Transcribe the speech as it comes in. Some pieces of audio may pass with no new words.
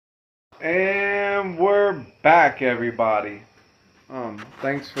And we're back, everybody.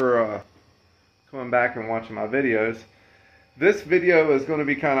 Thanks for coming back and watching my videos. This video is going to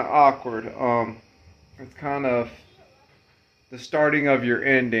be kind of awkward. It's kind of the starting of your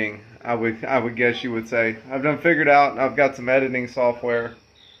ending, I would guess you would say. I've done figured out, and I've got some editing software.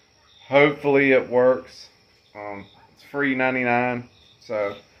 Hopefully it works. It's free 99,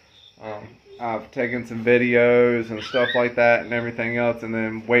 so I've taken some videos and stuff like that and everything else, and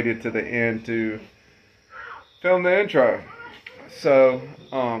then waited to the end to film the intro. So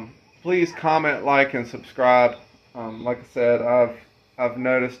please comment, like, and subscribe. Like I said, I've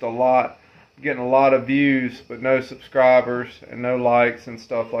noticed getting a lot of views but no subscribers and no likes and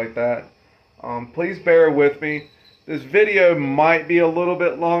stuff like that. Please bear with me. This video might be a little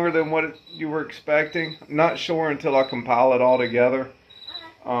bit longer than what you were expecting. I'm not sure until I compile it all together.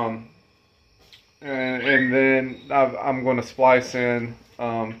 And then I'm going to splice in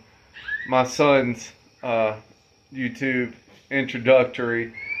my son's YouTube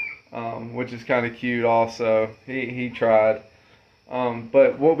introductory, which is kind of cute also. He tried.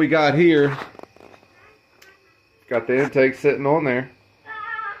 But what we got here, got the intake sitting on there.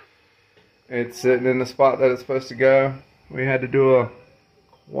 It's sitting in the spot that it's supposed to go. We had to do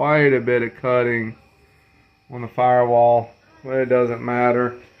quite a bit of cutting on the firewall, but it doesn't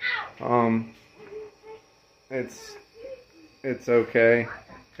matter. It's okay.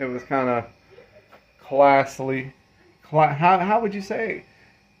 It was kind of classily, how would you say?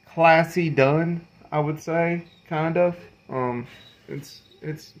 Classy done, I would say, kind of. It's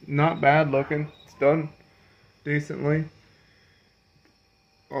not bad looking. It's done decently.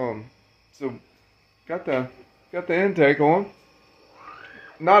 So got the intake on.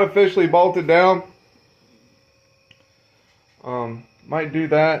 Not officially bolted down. Might do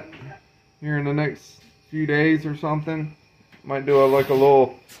that here in the next few days or something. Might do like a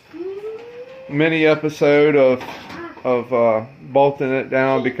little mini episode of bolting it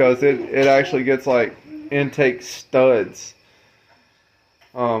down, because it actually gets like intake studs.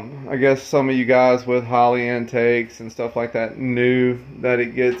 I guess some of you guys with Holley intakes and stuff like that knew that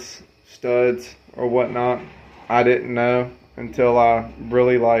it gets studs or whatnot. I didn't know until I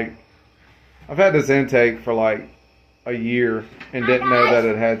really I've had this intake for like a year and didn't know that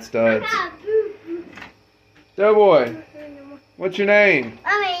it had studs. Doughboy, what's your name?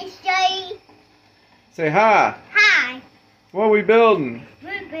 My name's Jay. Say hi. Hi. What are we building?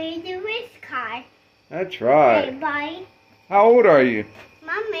 We're building the race car. That's right. Hey, buddy. How old are you?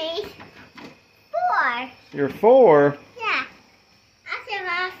 Mommy's 4. You're 4? Yeah. I said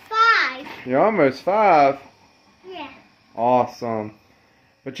I'm 5. You're almost 5. Yeah. Awesome.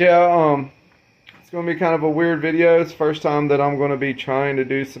 But yeah, it's going to be kind of a weird video. It's the first time that I'm going to be trying to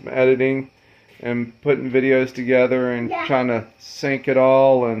do some editing and putting videos together and trying to sync it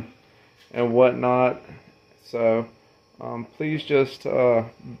all and whatnot. So please just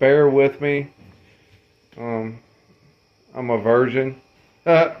bear with me. I'm a virgin.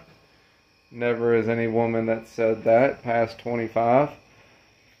 Never is any woman that said that past 25.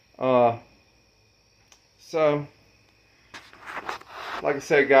 So like I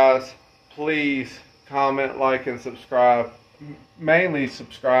said, guys, please comment, like, and subscribe. Mainly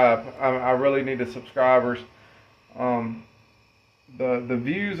subscribe. I really need the subscribers. The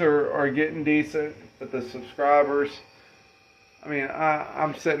views are getting decent, but the subscribers, I mean,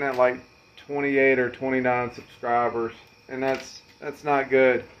 I'm sitting at like 28 or 29 subscribers, and that's not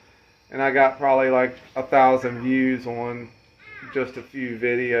good. And I got probably like 1,000 views on just a few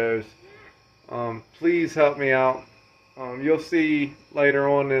videos. Please help me out. You'll see later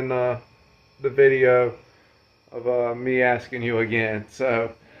on in the video of me asking you again.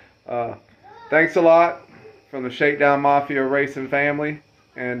 So thanks a lot from the Shakedown Mafia Racing family,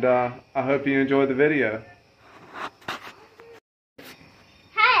 and I hope you enjoy the video.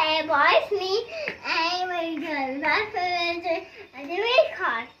 Hey, boy, it's me. And we're going back to the race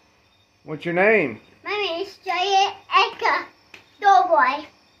car. What's your name? My name is Jay Eka. Doughboy.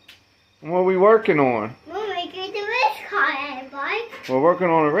 And what are we working on? We're making the race car, hey, boy. We're working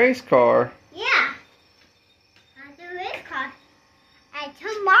on a race car. Yeah. The race car. And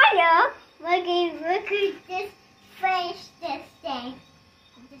tomorrow, we're going to just finish this thing.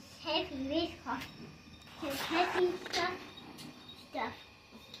 This heavy race car. This heavy stuff. Okay?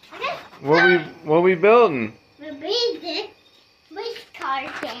 What are we building? We're building race car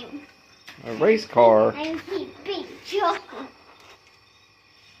thing. A race car. And keep big chocolate.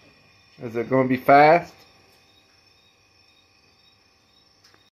 Is it going to be fast?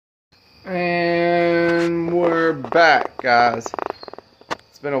 And we're back, guys.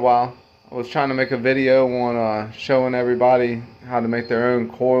 It's been a while. was trying to make a video on showing everybody how to make their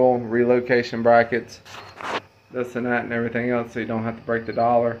own coil relocation brackets, this and that and everything else, so you don't have to break the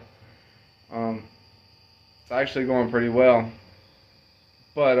dollar. It's actually going pretty well,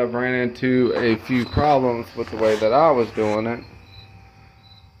 but I've ran into a few problems with the way that I was doing it.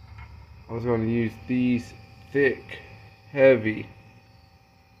 I was going to use these thick, heavy.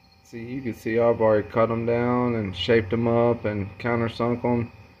 See, you can see I've already cut them down and shaped them up and countersunk them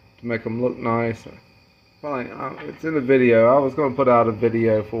to make them look nice. Probably, it's in the video. I was going to put out a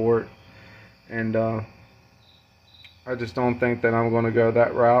video for it, and I just don't think that I'm going to go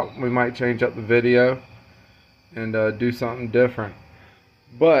that route. We might change up the video and do something different.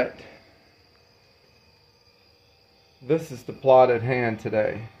 But this is the plot at hand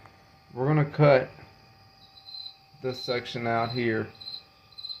today. We're going to cut this section out here.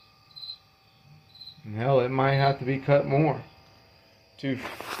 And hell, it might have to be cut more to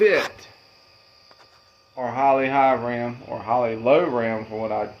fit our Holley high ram or Holley low ram, for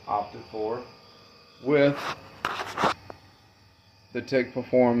what I opted for, with the TIC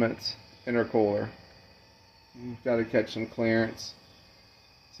Performance intercooler. You've got to catch some clearance.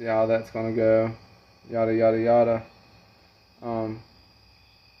 See how that's going to go. Yada yada yada.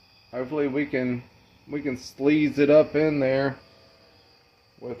 Hopefully we can sleaze it up in there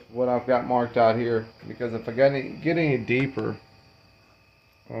with what I've got marked out here, because if I get any deeper,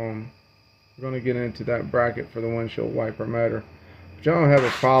 we're going to get into that bracket for the windshield wiper motor. But I don't have a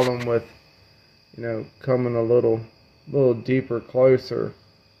problem with, you know, coming a little deeper, closer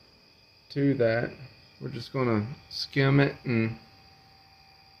to that. We're just going to skim it and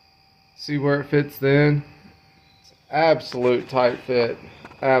see where it fits then. It's absolute tight fit.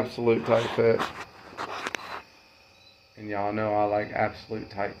 Absolute tight fit. And y'all know I like absolute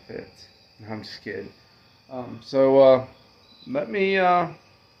tight fits. I'm just kidding. So let me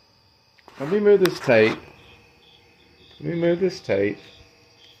move this tape.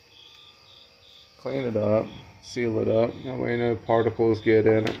 Clean it up. Seal it up. That way no particles get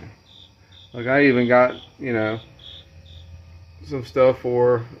in it. Like, I even got, you know, some stuff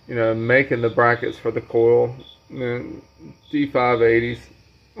for, you know, making the brackets for the coil, you know, D580s.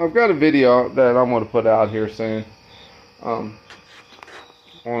 I've got a video that I'm going to put out here soon on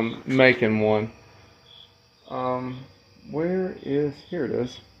making one. Here it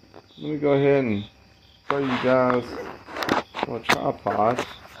is. Let me go ahead and show you guys on a tripod.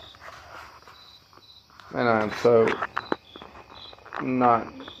 Man, I am so not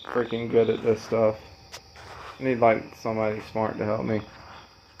freaking good at this stuff. I need like somebody smart to help me,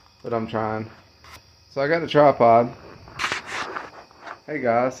 but I'm trying. So I got a tripod. Hey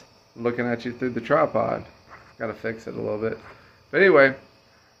guys, looking at you through the tripod. Gotta fix it a little bit. But anyway,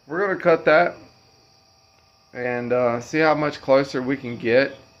 we're gonna cut that and see how much closer we can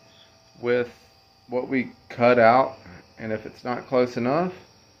get with what we cut out. And if it's not close enough,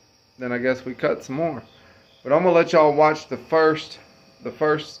 then I guess we cut some more. But I'm gonna let y'all watch the first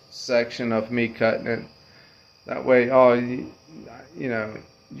section of me cutting it. That way, you know,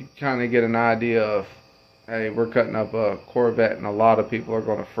 you kind of get an idea of, hey, we're cutting up a Corvette, and a lot of people are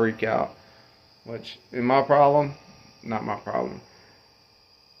going to freak out. Which, in my problem, not my problem.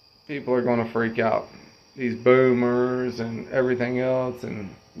 People are going to freak out. These boomers and everything else and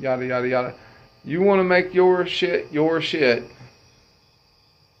yada yada yada. You want to make your shit,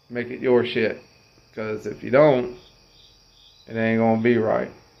 make it your shit. Because if you don't, it ain't going to be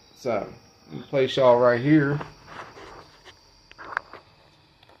right. So, I'm going to place y'all right here.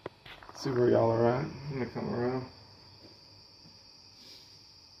 See where y'all are at. I'm going to come around.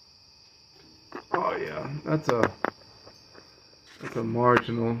 Oh yeah, that's a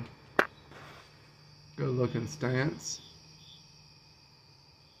marginal good looking stance.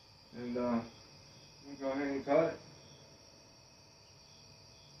 And I'm going to go ahead and cut it.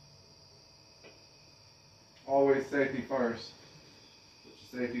 Always safety first. Put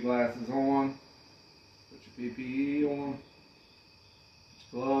your safety glasses on. Put your PPE on.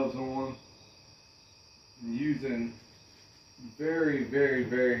 Put your gloves on. I'm using very, very,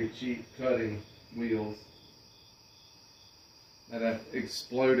 very cheap cutting wheels that have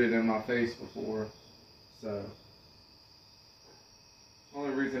exploded in my face before. So, the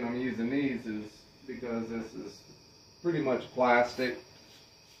only reason I'm using these is because this is pretty much plastic.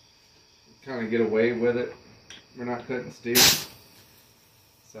 Kind of get away with it. We're not cutting steel.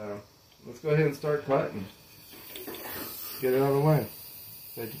 So, let's go ahead and start cutting. Get it out of the way.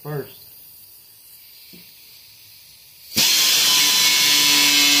 Safety first.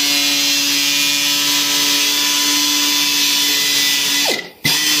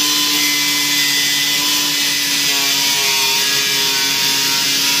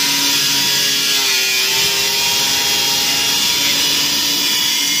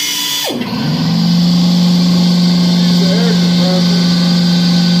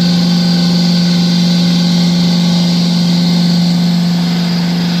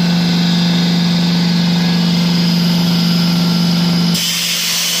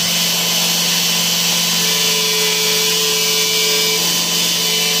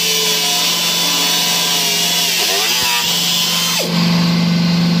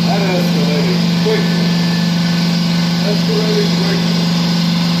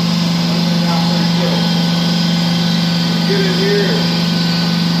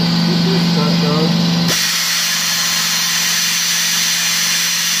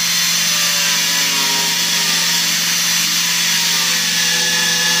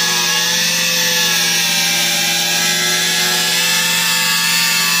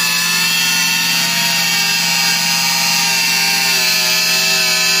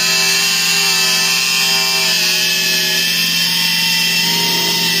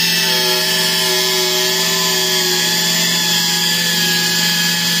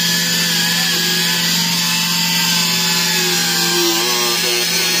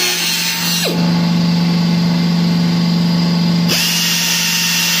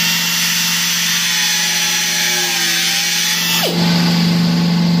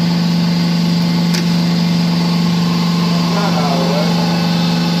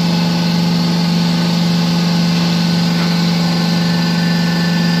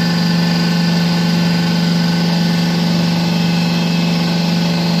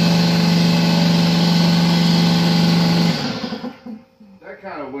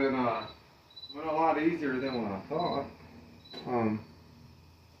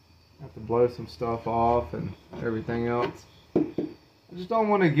 Have to blow some stuff off and everything else. I just don't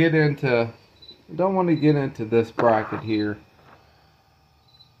want to get into this bracket here.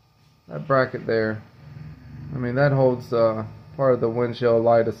 That bracket there. I mean, that holds part of the windshield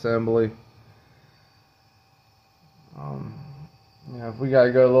light assembly. Yeah, if we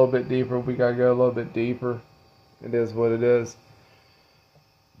gotta go a little bit deeper, we gotta go a little bit deeper. It is what it is.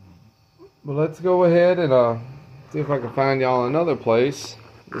 But let's go ahead and see if I can find y'all another place.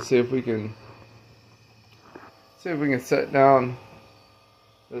 Let's see if we can set down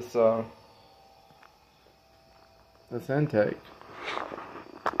this this intake.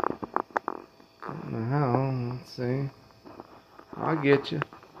 I don't know how. Let's see. I'll get you.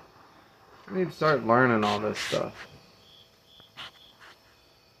 I need to start learning all this stuff.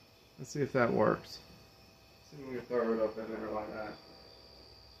 Let's see if that works. See if we can throw it up in there like that.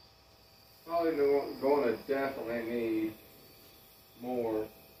 Probably going to definitely need more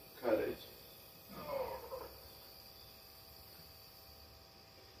cuttage.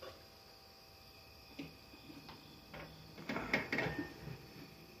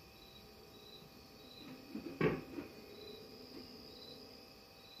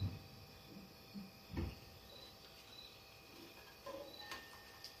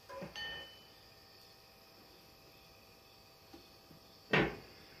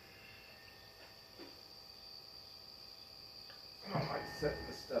 I don't like setting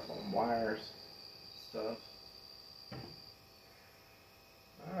this stuff on wires stuff.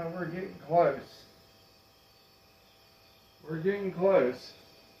 We're getting close. We're getting close.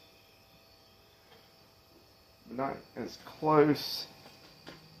 But not as close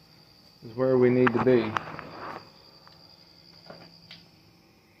as where we need to be.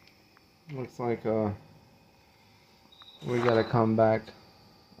 Looks like we gotta come back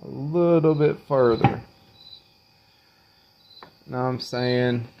a little bit further. Now I'm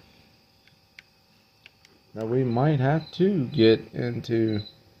saying that we might have to get into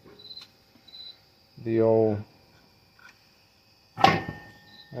the old,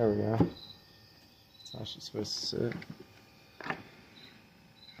 there we go, that's how she's supposed to sit.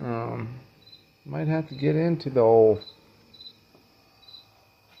 Might have to get into the old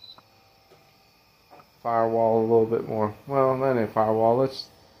firewall a little bit more. Well, that ain't firewall, what's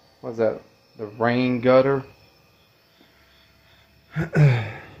that, the rain gutter?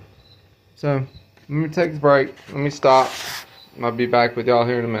 So, let me take a break. Let me stop. I'll be back with y'all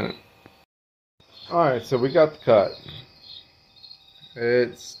here in a minute. Alright, so we got the cut.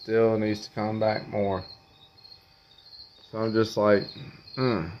 It still needs to come back more. So I'm just like,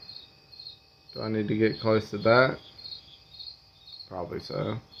 do I need to get close to that? Probably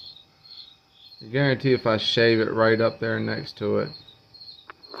so. I guarantee if I shave it right up there next to it,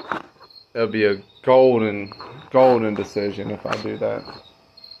 it'll be a golden decision if I do that.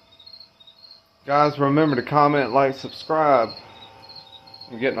 Guys, remember to comment, like, subscribe.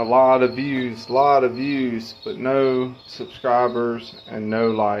 I'm getting a lot of views, but no subscribers and no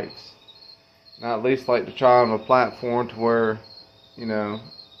likes. And I at least like to try on a platform to where, you know,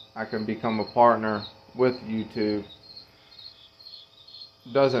 I can become a partner with YouTube.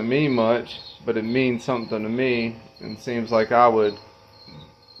 Doesn't mean much, but it means something to me, and seems like I would,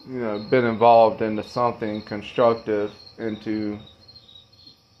 you know, been involved into something constructive, into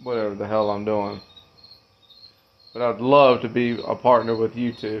whatever the hell I'm doing. But I'd love to be a partner with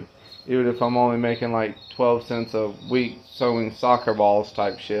YouTube, even if I'm only making like 12 cents a week sewing soccer balls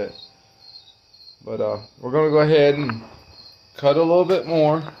type shit. But we're gonna go ahead and cut a little bit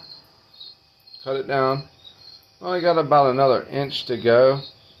more, cut it down. Only got about another inch to go.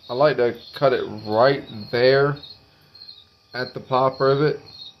 I like to cut it right there at the pop rivet,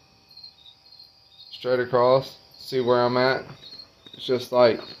 straight across, see where I'm at. It's just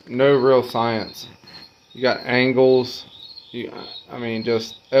like no real science. You got angles, I mean,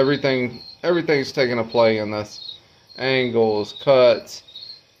 just everything's taking a play in this. Angles, cuts,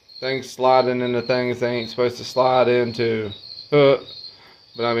 things sliding into things they ain't supposed to slide into. But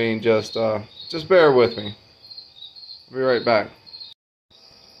I mean, just bear with me. I'll be right back.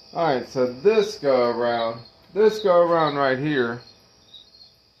 Alright, so this go around right here,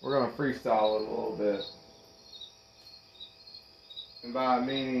 we're gonna freestyle it a little bit. And by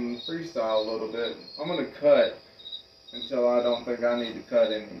meaning freestyle a little bit, I'm going to cut until I don't think I need to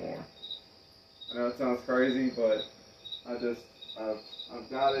cut anymore. I know it sounds crazy, but I've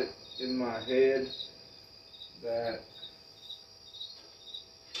got it in my head that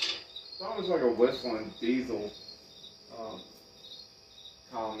it's almost like a whistling diesel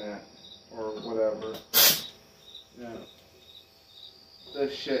comment or whatever. You know,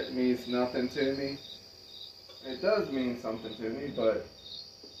 this shit means nothing to me. it does mean something to me, but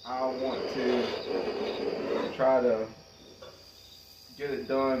I want to try to get it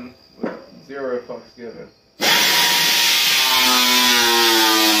done with 0 fucks given.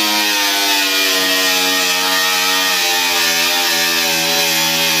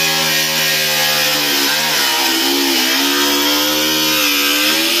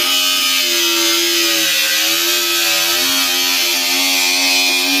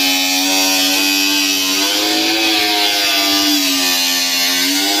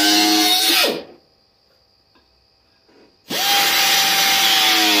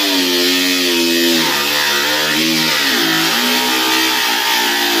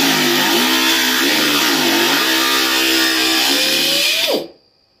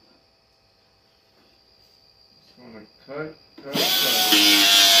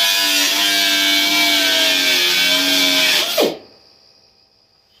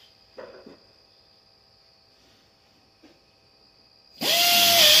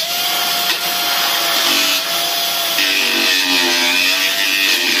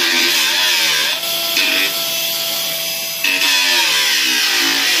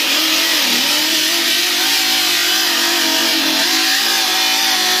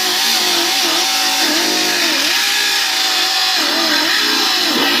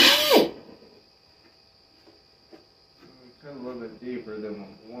 Deeper than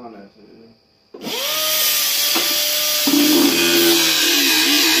we wanted to.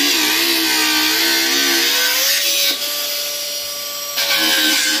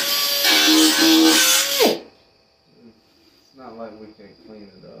 It's not like we can clean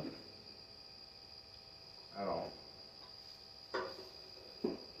it up at all. We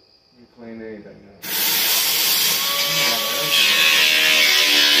can clean anything up.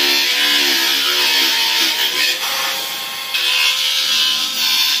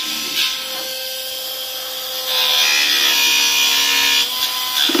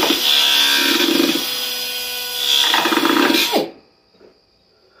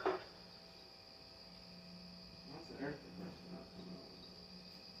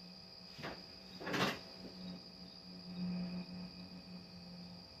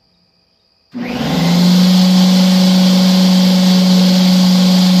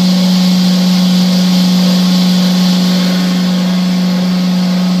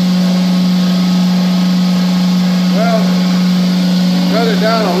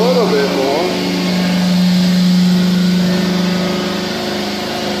 Down a little bit more.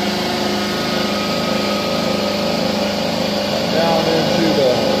 Down into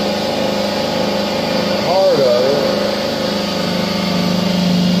the heart of it.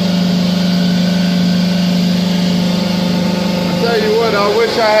 I tell you what, I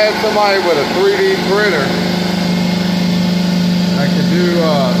wish I had somebody with a 3D printer that could do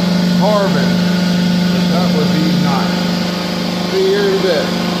carbon. That would be nice. See here in a bit.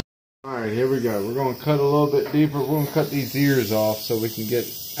 Alright, here we go. We're going to cut a little bit deeper. We're going to cut these ears off so we can get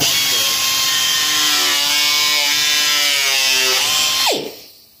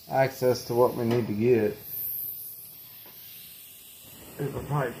access to what we need to get. People are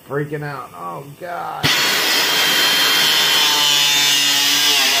probably freaking out. Oh, God.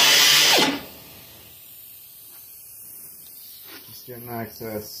 Just getting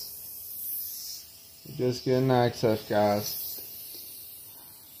access. Just getting access, guys.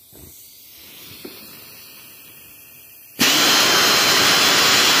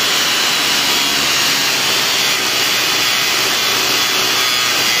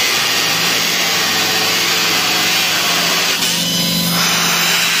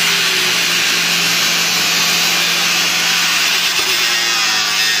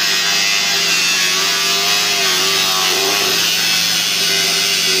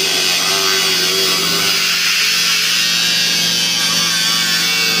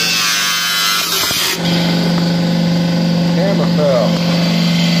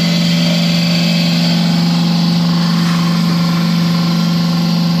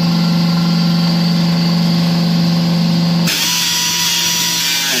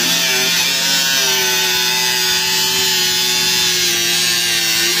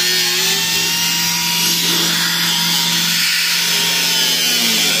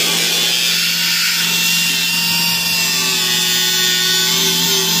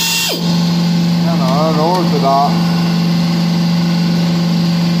 Unorthodox.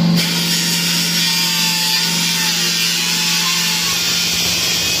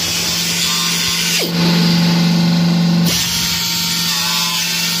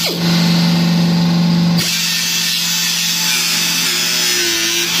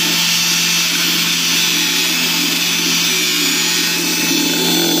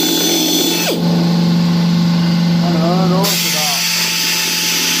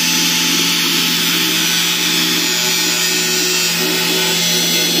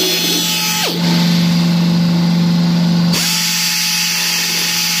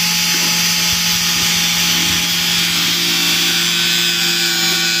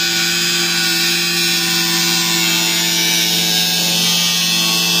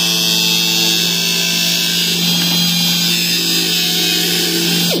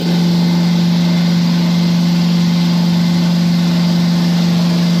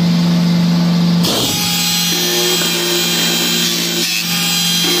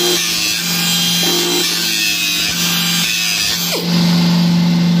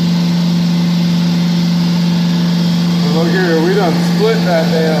 putting that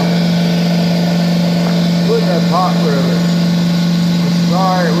down. Putting that pot rivet. It's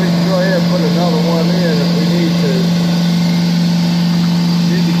alright, we can go ahead and put another one in if we need to.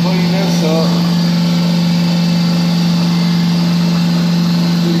 Need to clean this up.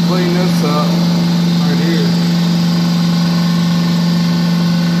 Need to clean this up right here.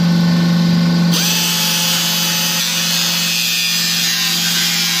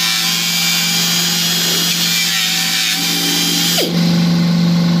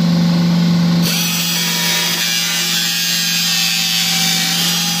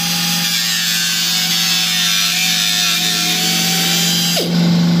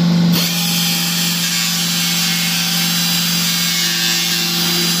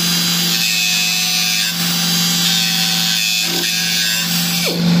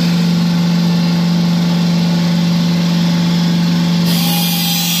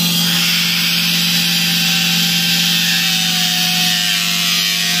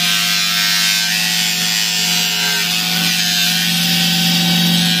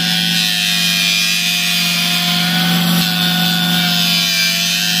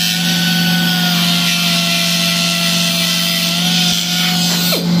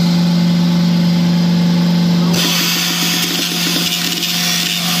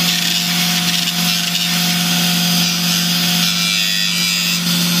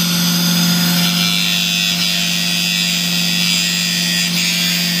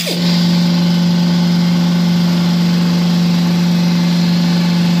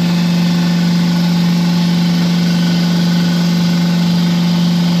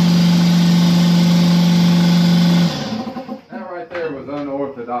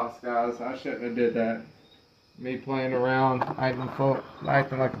 Guys, I shouldn't have did that. Me playing around,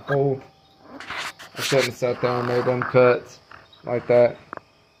 acting like a fool. I shouldn't have sat down and made them cuts like that.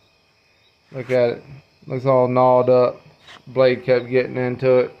 Look at it. Looks all gnawed up. Blade kept getting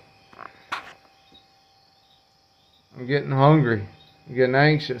into it. I'm getting hungry. I'm getting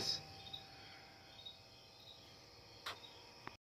anxious.